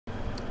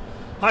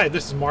Hi,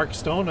 this is Mark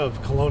Stone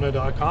of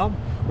Kelowna.com.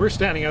 We're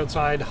standing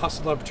outside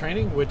Hustle Up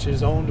Training, which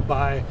is owned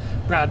by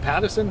Brad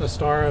Pattison, the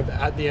star of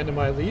At the End of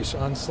My Leash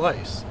on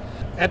Slice.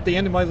 At the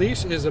End of My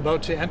Leash is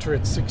about to enter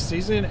its 6th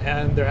season,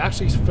 and they're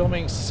actually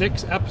filming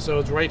 6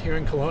 episodes right here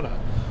in Kelowna.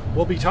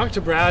 We'll be talking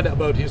to Brad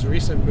about his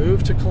recent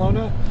move to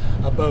Kelowna,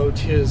 about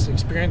his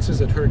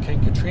experiences at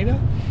Hurricane Katrina,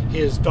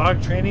 his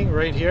dog training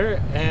right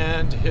here,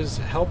 and his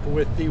help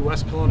with the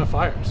West Kelowna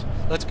fires.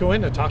 Let's go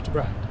in and talk to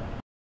Brad.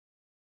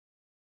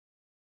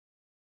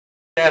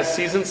 Yeah,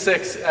 season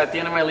 6 at the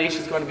End of My Leash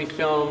is going to be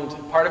filmed.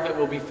 Part of it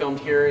will be filmed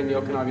here in the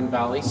Okanagan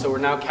Valley. So we're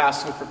now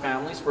casting for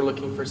families. We're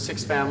looking for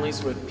 6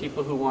 families with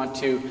people who want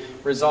to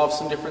resolve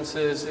some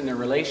differences in their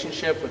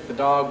relationship with the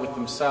dog, with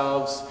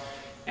themselves.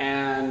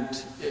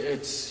 And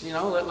it's, you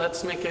know,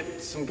 let's make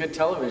it some good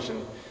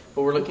television.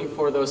 But we're looking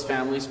for those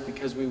families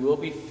because we will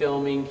be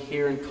filming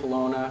here in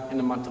Kelowna in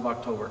the month of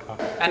October.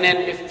 And then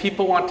if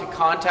people want to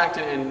contact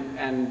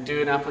and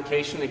do an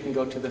application, they can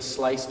go to the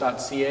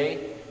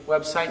slice.ca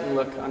website and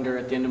look under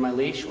At the End of My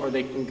Leash, or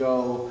they can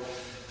go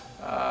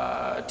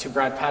to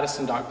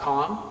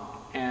bradpattison.com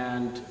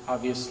and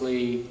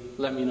obviously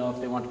let me know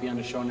if they want to be on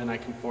the show, and then I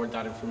can forward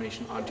that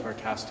information on to our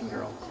casting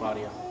girl,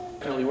 Claudia.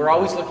 We're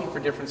always looking for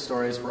different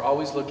stories. We're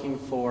always looking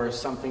for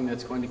something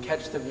that's going to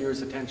catch the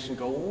viewer's attention and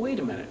go, wait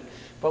a minute.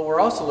 But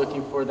we're also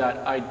looking for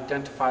that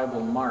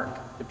identifiable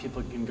mark that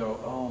people can go,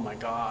 oh my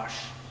gosh,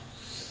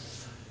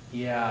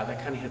 yeah,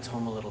 that kind of hits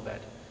home a little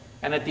bit.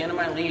 And At the End of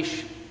My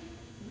Leash,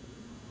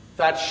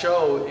 that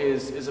show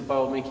is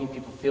about making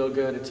people feel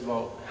good. It's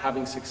about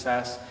having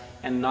success,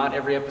 and not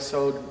every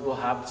episode will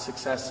have the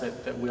success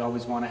that we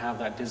always want to have,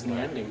 that Disney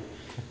ending.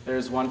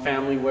 There's one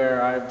family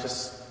where I've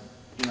just,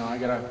 you know, I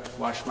gotta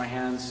wash my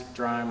hands,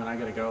 dry them, and I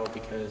gotta go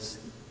because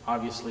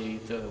obviously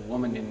the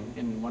woman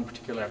in one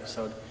particular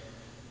episode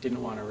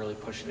didn't want to really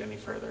push it any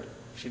further.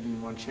 She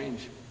didn't want to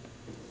change.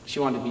 She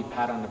wanted to be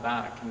pat on the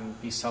back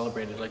and be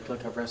celebrated, like,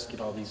 look, I've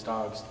rescued all these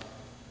dogs,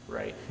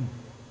 right?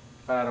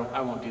 But I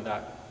won't do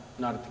that.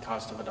 Not at the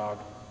cost of a dog.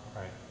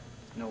 Right.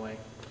 No way.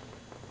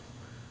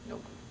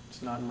 Nope.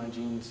 It's not in my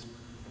genes.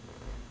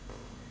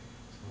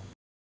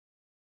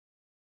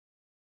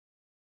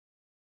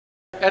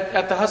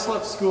 At the Hustle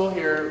Up School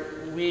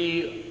here,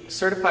 we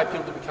certify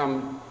people to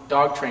become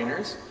dog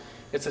trainers.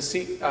 It's a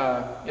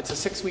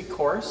 6-week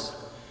course,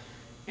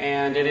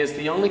 and it is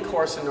the only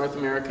course in North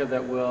America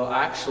that will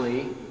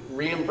actually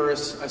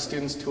reimburse a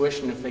student's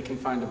tuition if they can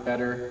find a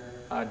better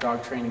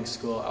dog training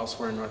school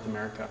elsewhere in North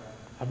America.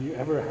 Have you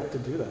ever had to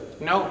do that?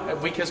 No,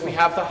 because we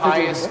have the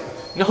highest...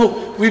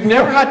 No, we've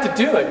never had to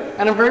do it.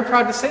 And I'm very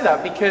proud to say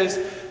that because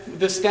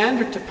the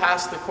standard to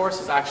pass the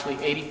course is actually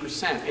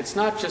 80%. It's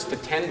not just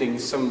attending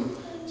some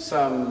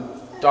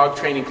dog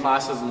training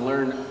classes and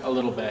learn a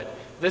little bit.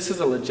 This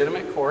is a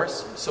legitimate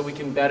course, so we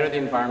can better the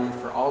environment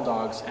for all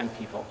dogs and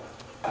people.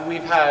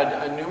 We've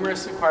had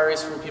numerous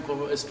inquiries from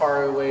people as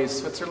far away as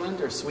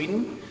Switzerland or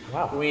Sweden.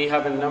 Wow. We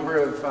have a number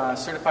of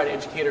certified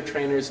educator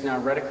trainers now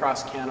right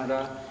across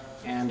Canada.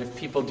 And if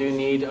people do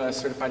need a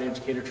certified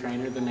educator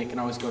trainer, then they can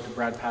always go to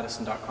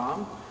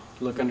bradpattison.com,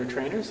 look under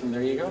trainers, and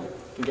there you go.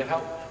 You can get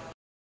help.